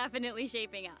definitely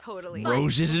shaping up. Totally.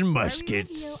 Roses and Before we muskets.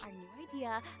 reveal our new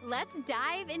idea, let's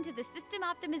dive into the system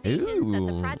optimizations that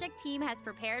the Ooh. project team has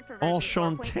prepared for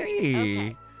version 4.3. Enchanté.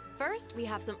 Okay. First, we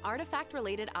have some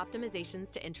artifact-related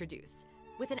optimizations to introduce.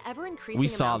 With an ever-increasing We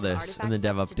saw amount of this in the artifact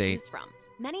dev sets to update. choose from,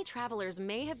 many travelers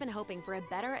may have been hoping for a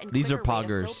better and These are quicker way to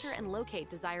poggers. filter and locate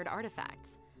desired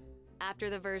artifacts.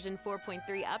 After the version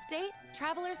 4.3 update,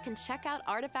 travelers can check out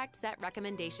artifact set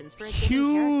recommendations for a given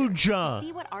Huge. character to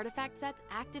see what artifact sets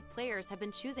active players have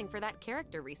been choosing for that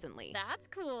character recently. That's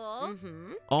cool.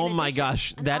 Oh In my addition,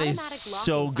 gosh, an that is automatic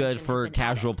so locking good function for has been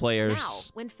casual added. players. Now,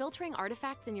 when filtering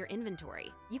artifacts in your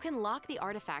inventory, you can lock the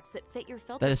artifacts that fit your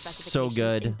filter That is so specifications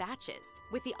good. in batches.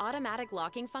 With the automatic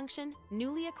locking function,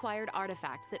 newly acquired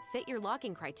artifacts that fit your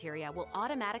locking criteria will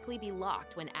automatically be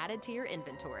locked when added to your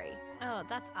inventory. Oh,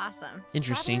 that's awesome.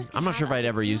 Interesting. Travelers can I'm not sure if have I'd up to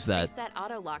ever 2 use that. preset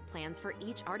auto lock plans for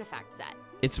each artifact set.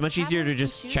 It's much easier to Travelers can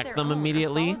just choose check their them own or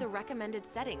immediately. follow the recommended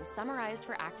settings summarized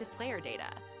for active player data.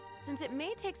 Since it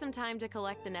may take some time to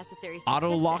collect the necessary statistics,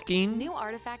 Auto-locking? new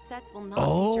artifact sets will not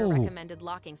feature Oh. recommended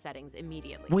locking settings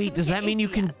immediately. Wait, does that mean you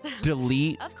can Yes.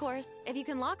 delete? Of course, if you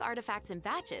can lock artifacts in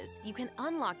batches, you can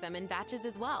unlock them in batches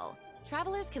as well.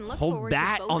 Travelers can look Hold forward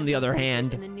that to both on of the these other features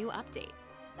hand. in the new update.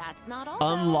 That's not all.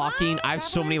 Unlocking. I have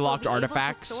so many Travelers will locked be able to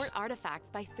artifacts. sort artifacts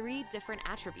by 3 different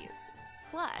attributes.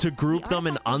 Plus, To group the them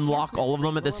and artifact unlock all of enhancement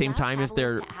them at the will same allow time if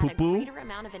they're travelers to add a poo-poo. greater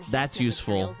amount of That's enhancement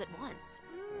useful. materials at once.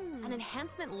 An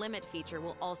enhancement limit feature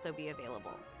will also be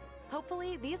available.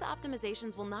 Hopefully, these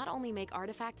optimizations will not only make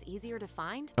artifacts easier to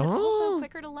find, but Oh, also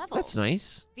quicker to level. That's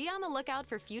nice. Be on the lookout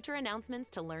for future announcements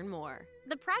to learn more.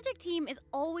 The project team is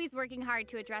always working hard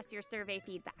to address your survey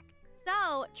feedback.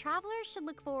 So, travelers should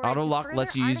look forward Auto to lock further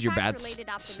lets you use your bad artifact-related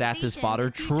stats as optimizations fodder.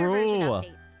 in future version True.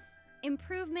 updates.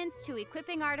 Improvements to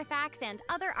equipping artifacts and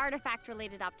other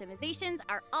artifact-related optimizations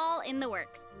are all in the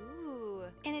works. Ooh.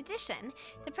 In addition,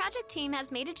 the project team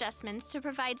has made adjustments to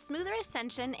provide smoother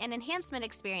ascension and enhancement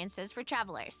experiences for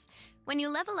travelers. When you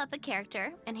level up a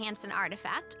character, enhance an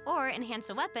artifact, or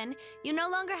enhance a weapon, you no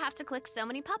longer have to click so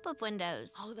many pop-up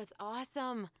windows. Oh, that's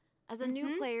awesome. As a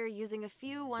new player using a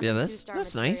few 1- Yeah, and that's 2-star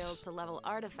nice. materials to level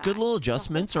artifacts, Good little the whole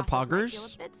adjustments or process might feel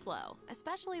poggers. a bit slow,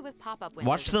 especially with pop-up windows.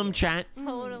 Watch them, appearing. chat.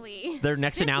 Totally. Their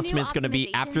next This new announcement's going to be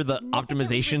optimization after the significantly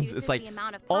optimizations. reduces It's like, the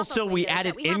amount of pop-up also, we windows that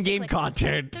added we have to in-game click on.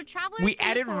 content. So travelers We can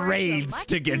look added forward to a raids much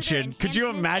to smoother Genshin. Could you enhancement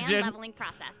and imagine? leveling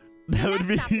process. That The would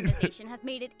next be- optimization has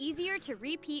made it easier to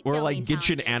repeat Or domain like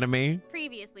Genshin challenges. anime.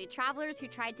 Previously, travelers who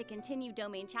tried to continue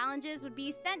domain challenges would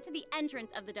be sent to the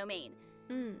entrance of the domain.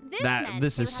 This meant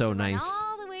This they is would have so to run nice.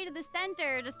 all the way to the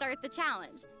center to start the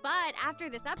challenge. But after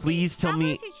this update, Please tell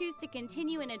me- travelers who choose to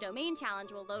continue in a domain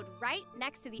challenge will load right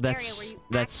next to the That's- area where you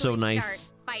that's so actually nice.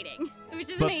 start fighting, which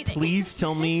is But amazing. please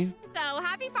tell me So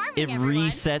happy farming, it everyone.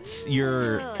 resets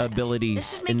your Ugh. This abilities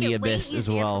should make in the it way abyss as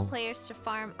easier well. for players to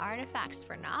farm artifacts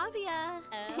for Navia.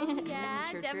 Oh, yeah,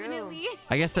 True, true. definitely.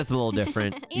 I guess that's a little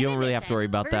different. In You don't really have to addition, worry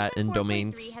about that version in 4.3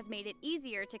 domains. has made it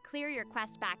easier to clear your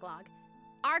quest backlog.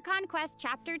 Archon Quest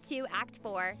Chapter 2 Act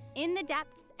 4, In the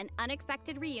Depths, An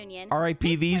Unexpected Reunion, R.I.P.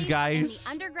 takes these place guys. in the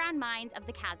underground mines of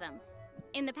the Chasm.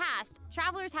 In the past,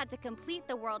 travelers had to complete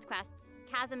the world quests,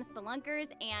 Chasm Spelunkers,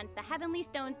 and the Heavenly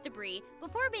Stones debris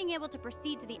before being able to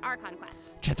proceed to the Archon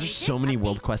Quest. Chat, there's With so this many update,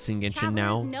 world quests in Genshin travelers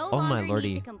now. no Oh my longer need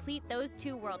lordy. to complete those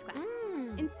 2 world quests.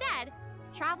 Instead,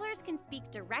 travelers can speak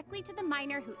directly to the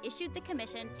miner who issued the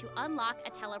commission to unlock a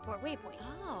teleport waypoint.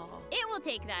 Oh. It will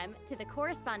take them to the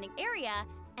corresponding area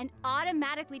and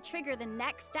automatically trigger the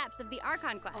next steps of the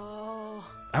Archon Quest. Oh.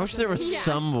 I wish there was Yeah.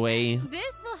 some way,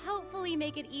 This will hopefully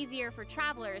make it easier for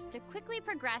travelers to quickly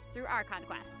progress through Archon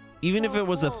quests. even if So it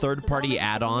was a cool. third-party So that'll make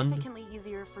it add-on significantly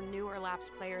easier for new or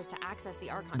lapsed players to access the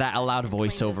Archon that quests allowed and claim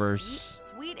those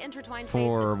voiceovers sweet intertwined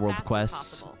for fates as world fast as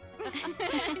quests. possible.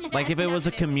 like if it was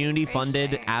a Definitely. community-funded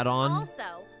sure. add-on.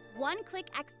 Also, one-click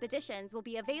expeditions will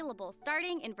be available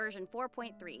starting in version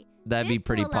 4.3. That'd be This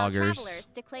pretty will allow poggers. travelers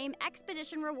to claim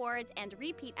expedition rewards and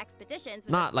repeat expeditions with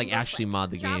a Not like single actually click.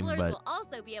 mod the game, Travelers but will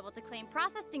also be able to claim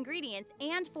processed ingredients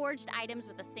and forged items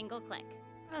with a single click.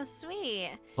 Oh,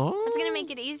 sweet. Oh. It's gonna make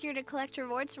it easier to collect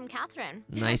rewards from Catherine.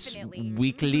 Nice Definitely.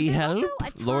 weekly There's help. also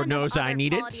a ton Lord of knows I other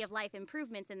need it. quality of life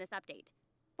improvements in this update.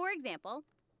 For example,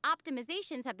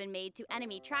 optimizations have been made to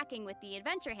enemy tracking with the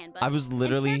adventure handbook. I was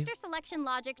literally and character selection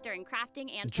logic during crafting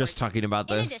and just forging. talking about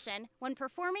In this. addition, when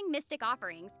performing mystic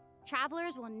offerings,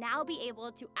 travelers will now be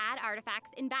able to add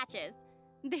artifacts in batches.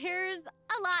 There's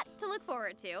a lot to look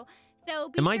forward to, so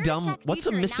be Am sure I dumb? to check What's a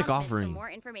future mystic announcements offering? for more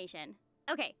information.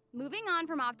 Okay, moving on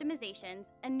from optimizations,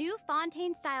 a new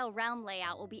Fontaine-style realm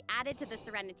layout will be added to the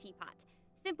Serenity Pot.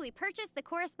 Simply purchase the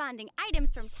corresponding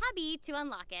items from Tubby to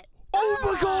unlock it. Oh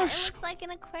my It gosh! looks like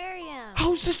an aquarium.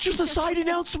 How is this just a side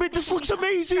announcement? This looks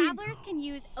amazing! Travelers can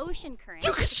use ocean currents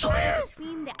You can to travel swim!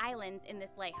 between the islands in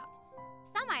this layout.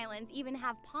 Some islands even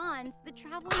have ponds the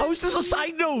travelers How is this a can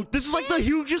side note? This is like the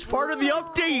hugest part of the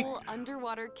update. Whole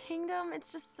underwater kingdom.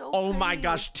 It's just so Oh my pretty.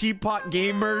 gosh, Teapot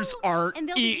gamers are And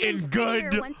they'll be eating even prettier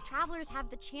good. once travelers have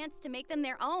the chance to make them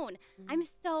their own. I'm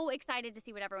so excited to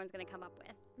see what everyone's going to come up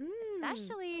with.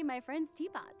 Especially my friends'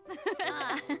 teapots.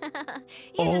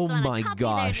 You Oh just wanna my copy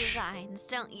gosh. their designs,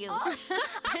 don't you?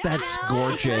 That's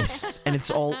gorgeous. And it's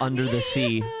all under the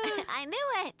sea. I knew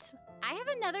it. I have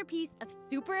another piece of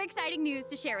super exciting news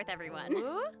to share with everyone.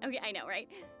 Okay, I know, right?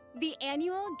 The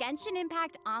annual Genshin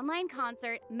Impact online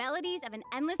concert, Melodies of an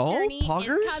Endless Oh, Journey,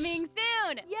 poggers? is coming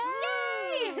soon.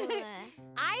 Yay! Ooh.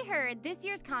 I heard this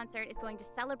year's concert is going to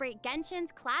celebrate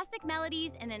Genshin's classic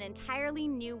melodies in an entirely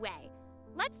new way.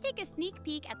 Let's take a sneak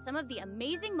peek at some of the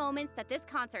amazing moments that this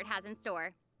concert has in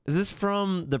store. Is this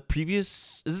from the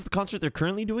previous... Is this the concert they're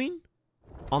currently doing?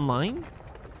 Online?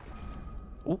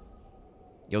 Oh.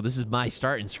 Yo, this is my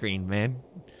starting screen, man.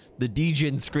 The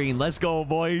Degen screen. Let's go,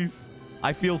 boys.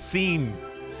 I feel seen.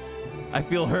 I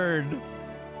feel heard.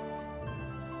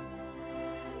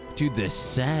 Dude, this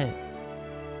set.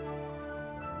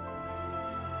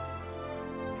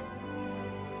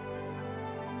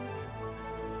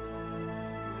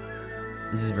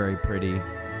 This is very pretty.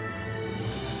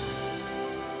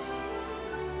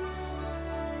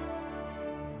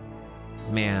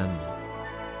 Man.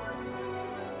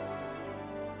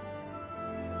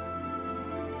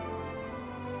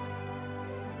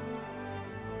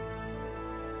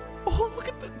 Oh, look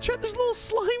at the chat. There's a little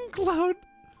slime cloud.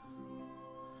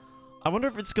 I wonder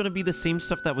if it's going to be the same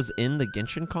stuff that was in the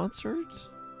Genshin concert.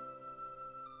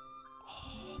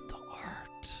 Oh, the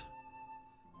art.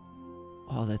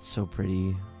 Oh, that's so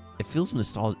pretty. It feels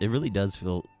nostalgic. It really does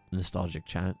feel nostalgic,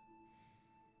 chat.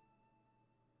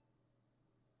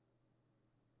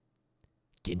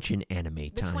 Genshin anime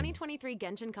time. The 2023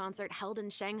 Genshin concert held in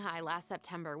Shanghai last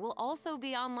September will also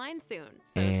be online soon.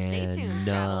 So stay tuned,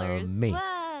 travelers.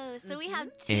 Whoa, so we have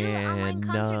two online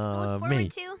concerts to look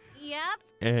forward to?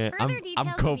 Yep. Further details I'm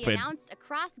will be coping. announced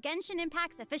across Genshin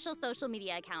Impact's official social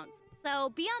media accounts. So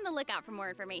be on the lookout for more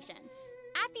information.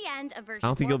 At the end of version I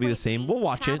don't think it'll be the same. 4.3, We'll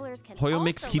watch it. travelers can Hoyo also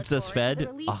Mix look keeps us forward to fed.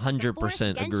 the release of the fourth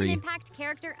 100% Genshin agree. Impact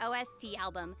character OST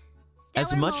album. As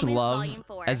Stellar much Moments love Volume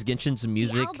 4. as Genshin's The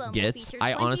music album will gets, feature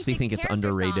I honestly 26 think it's character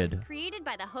songs underrated. created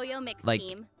by the Hoyo Mix Like,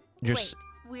 team. just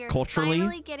We're culturally,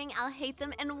 finally getting I'll Hate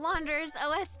Them and Wander's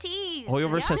OSTs.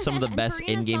 Hoyoverse has some of the And best Farina's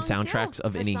in-game song, soundtracks too.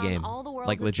 of Her any song, game. All the World's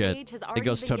Like a legit. Stage, has It already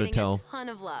goes been toe to getting a toe. ton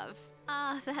of love.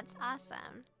 Oh, that's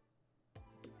awesome.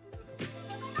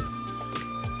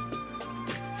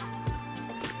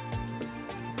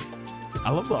 I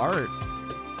love the art.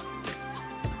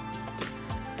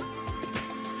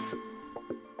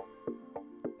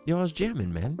 Yo, I was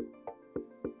jamming, man.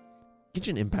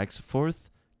 Genshin Impact's fourth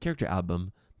character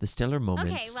album, The Stellar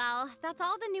Moments. Okay, well, that's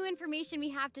all the new information we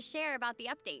have to share about the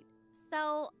update.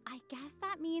 So I guess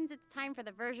that means it's time for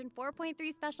the version 4.3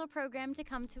 special program to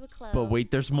come to a close. But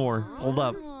wait, there's more. Hold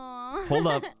up. Aw. Hold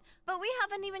up. But we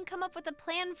haven't even come up with a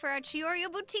plan for our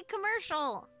Chiorio Boutique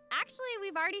commercial. Actually,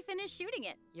 we've already finished shooting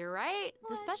it. You're right.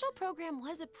 The What? special program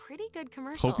was a pretty good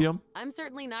commercial. Hopium? I'm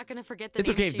certainly not going to forget the It's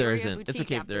name okay if there Chiorio isn't. It's Boutique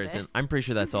okay if there after isn't. this. I'm pretty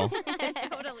sure that's all.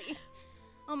 Totally.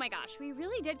 Oh my gosh, we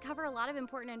really did cover a lot of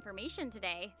important information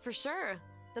today. For sure.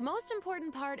 The most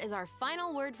important part is our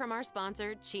final word from our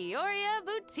sponsor, Chioria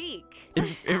Boutique.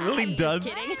 It really does.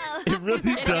 kidding. It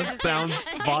really does sound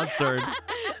sponsored.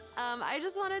 I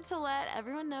just wanted to let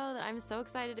everyone know that I'm so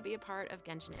excited to be a part of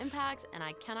Genshin Impact, and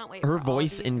I cannot wait Her for all of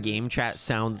voice these in new game features. chat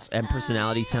sounds and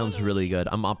personality sounds really good.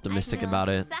 I'm optimistic I feel about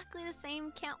it. Exactly the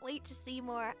same. Can't wait to see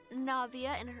more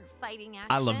Navia and her fighting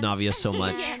action. I love Navia so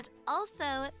much. And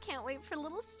also, can't wait for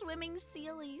little swimming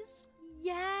sealies.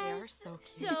 Yes. They are so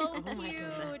cute. So Oh my cute.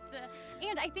 goodness.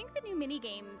 And I think the new mini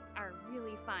games are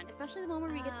really fun, especially the one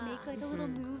where we get to make like a little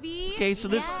movie. Okay, so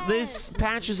this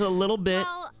patch is a little bit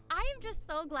Well, I I am just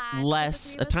so glad.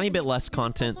 less, a tiny bit less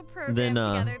content than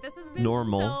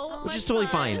normal, which is totally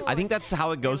fine. I think that's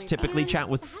how it goes typically, chat,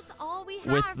 with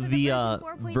the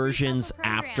versions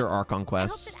after our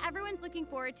Conquest. I hope that everyone's looking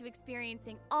forward to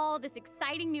experiencing all this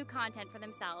exciting new content for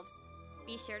themselves.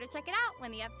 Be sure to check it out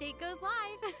when the update goes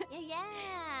live. Yeah.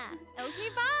 Okay,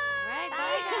 bye. All right,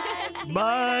 bye guys. See you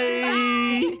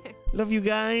Bye. later. Love you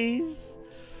guys.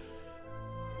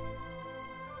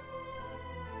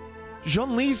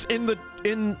 Jean-Li's in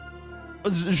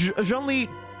Jean-Li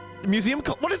Museum.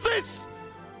 What is this?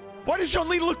 Why does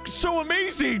Jean-Li look so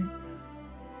amazing?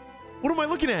 What am I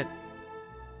looking at?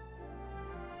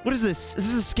 What is this? Is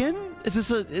this a skin? Is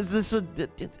this a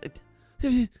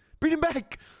bring him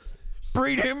back.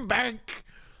 Bring him back.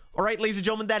 All right, ladies and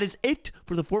gentlemen, that is it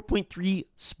for the 4.3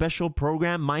 special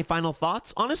program. My final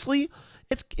thoughts. Honestly,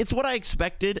 it's what I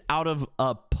expected out of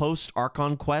a post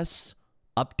Archon Quest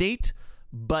update.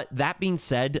 But that being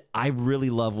said, I really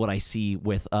love what I see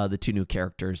with the two new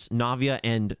characters, Navia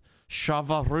and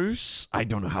CHEVREUSE. I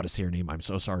don't know how to say her name. I'm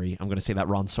so sorry. I'm going to say that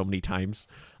wrong so many times.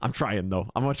 I'm trying, though.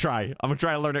 I'm going to try. I'm going to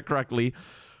try to learn it correctly.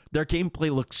 Their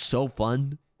gameplay looks so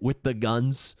fun with the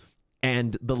guns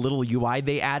and the little UI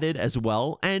they added as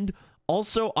well. And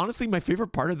also, honestly, my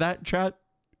favorite part of that, chat,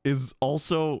 is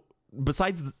also,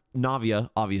 besides Navia,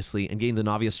 obviously, and getting the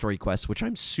Navia story quest, which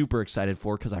I'm super excited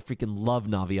for because I freaking love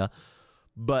Navia,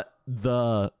 but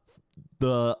the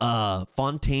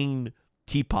Fontaine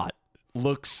teapot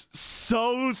looks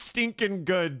so stinking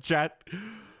good, chat.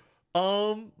 But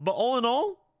all in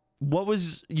all, what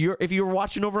was your, if you were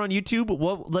watching over on YouTube,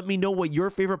 let me know what your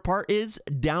favorite part is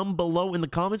down below in the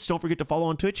comments. Don't forget to follow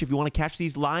on Twitch if you want to catch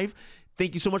these live.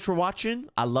 Thank you so much for watching.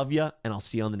 I love you, and I'll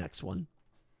see you on the next one.